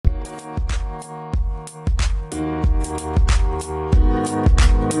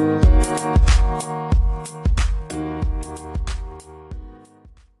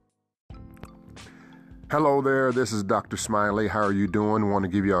Hello there, this is Dr. Smiley. How are you doing? Want to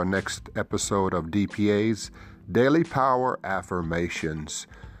give you our next episode of DPA's Daily Power Affirmations.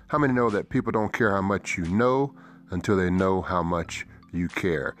 How many know that people don't care how much you know until they know how much you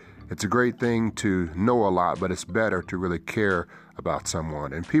care? It's a great thing to know a lot, but it's better to really care about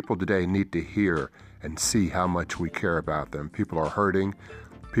someone. And people today need to hear and see how much we care about them. People are hurting.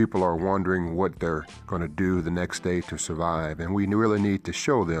 People are wondering what they're going to do the next day to survive. And we really need to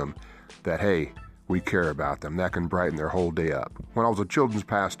show them that, hey, we care about them. That can brighten their whole day up. When I was a children's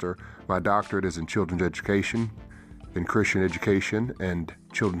pastor, my doctorate is in children's education, in Christian education, and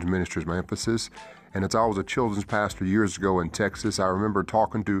children's ministry is my emphasis. And as I was a children's pastor years ago in Texas, I remember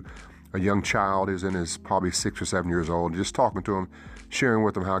talking to a young child who's in his probably 6 or 7 years old, just talking to him, sharing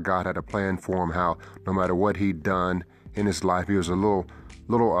with him how God had a plan for him, how no matter what he'd done in his life, he was a little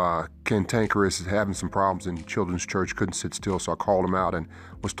cantankerous, having some problems in children's church, couldn't sit still. So I called him out and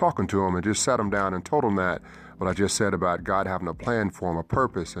was talking to him and just sat him down and told him that what I just said about God having a plan for him, a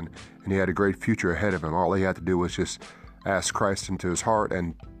purpose, and he had a great future ahead of him. All he had to do was just ask Christ into his heart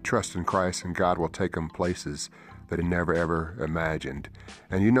and trust in Christ, and God will take him places that he never ever imagined.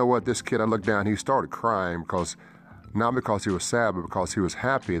 And you know what? This kid, I looked down, he started crying not because he was sad, but because he was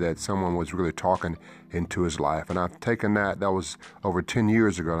happy that someone was really talking into his life. And I've taken that was over 10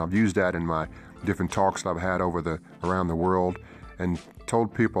 years ago, and I've used that in my different talks that I've had around the world, and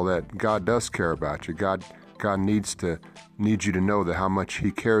told people that God does care about you. God needs you to know that how much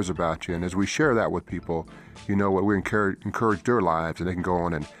he cares about you. And as we share that with people, you know what, we encourage their lives, and they can go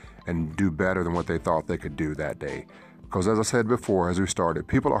on and do better than what they thought they could do that day. Because as I said before, as we started,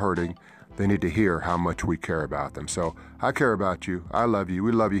 people are hurting. They need to hear how much we care about them. So I care about you. I love you.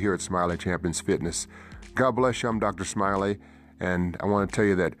 We love you here at Smiley Champions Fitness. God bless you. I'm Dr. Smiley, and I want to tell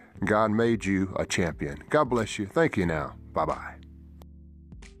you that God made you a champion. God bless you. Thank you now. Bye-bye.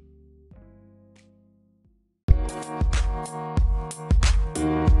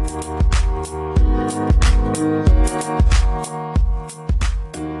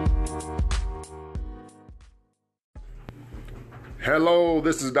 Hello,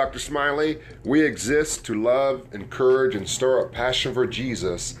 this is Dr. Smiley. We exist to love, encourage, and stir up passion for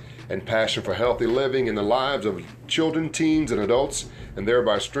Jesus and passion for healthy living in the lives of children, teens, and adults, and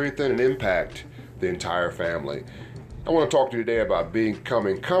thereby strengthen and impact the entire family. I want to talk to you today about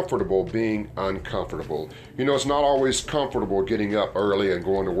becoming comfortable being uncomfortable. You know, it's not always comfortable getting up early and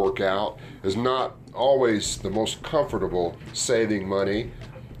going to work out. It's not always the most comfortable saving money.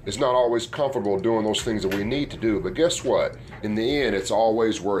 It's not always comfortable doing those things that we need to do, but guess what? In the end, it's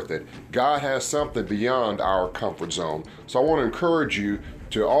always worth it. God has something beyond our comfort zone. So I want to encourage you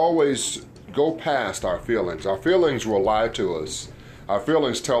to always go past our feelings. Our feelings will lie to us. Our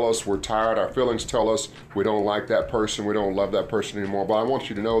feelings tell us we're tired. Our feelings tell us we don't like that person. We don't love that person anymore. But I want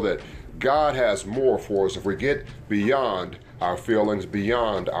you to know that God has more for us if we get beyond our feelings,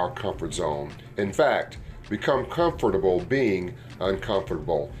 beyond our comfort zone. In fact, become comfortable being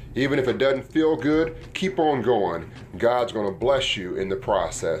uncomfortable. Even if it doesn't feel good, keep on going. God's going to bless you in the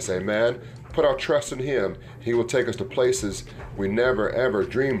process. Amen. Put our trust in him. He will take us to places we never ever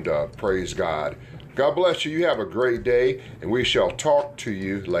dreamed of. Praise God. God bless you. You have a great day, and we shall talk to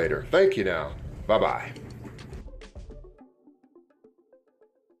you later. Thank you now. Bye-bye.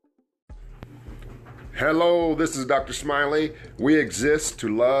 Hello, this is Dr. Smiley. We exist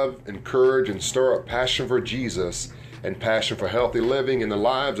to love, encourage, and stir up passion for Jesus and passion for healthy living in the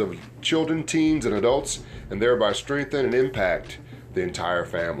lives of children, teens, and adults, and thereby strengthen and impact the entire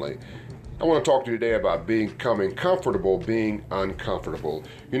family. I want to talk to you today about becoming comfortable being uncomfortable.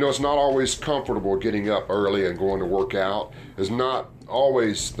 You know, it's not always comfortable getting up early and going to work out. It's not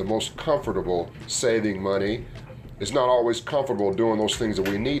always the most comfortable saving money. It's not always comfortable doing those things that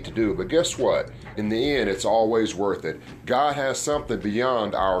we need to do, but guess what? In the end, it's always worth it. God has something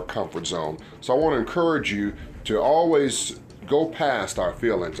beyond our comfort zone. So I want to encourage you to always go past our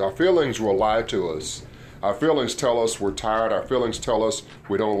feelings. Our feelings will lie to us. Our feelings tell us we're tired. Our feelings tell us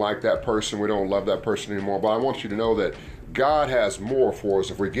we don't like that person. We don't love that person anymore. But I want you to know that God has more for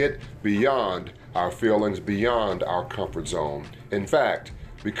us if we get beyond our feelings, beyond our comfort zone. In fact,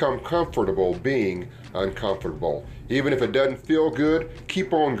 become comfortable being uncomfortable. Even if it doesn't feel good,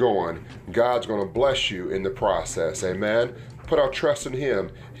 keep on going. God's going to bless you in the process. Amen. Put our trust in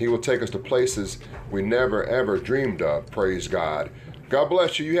him. He will take us to places we never ever dreamed of. Praise God. God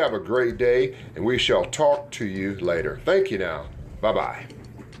bless you. You have a great day, and we shall talk to you later. Thank you now. Bye-bye.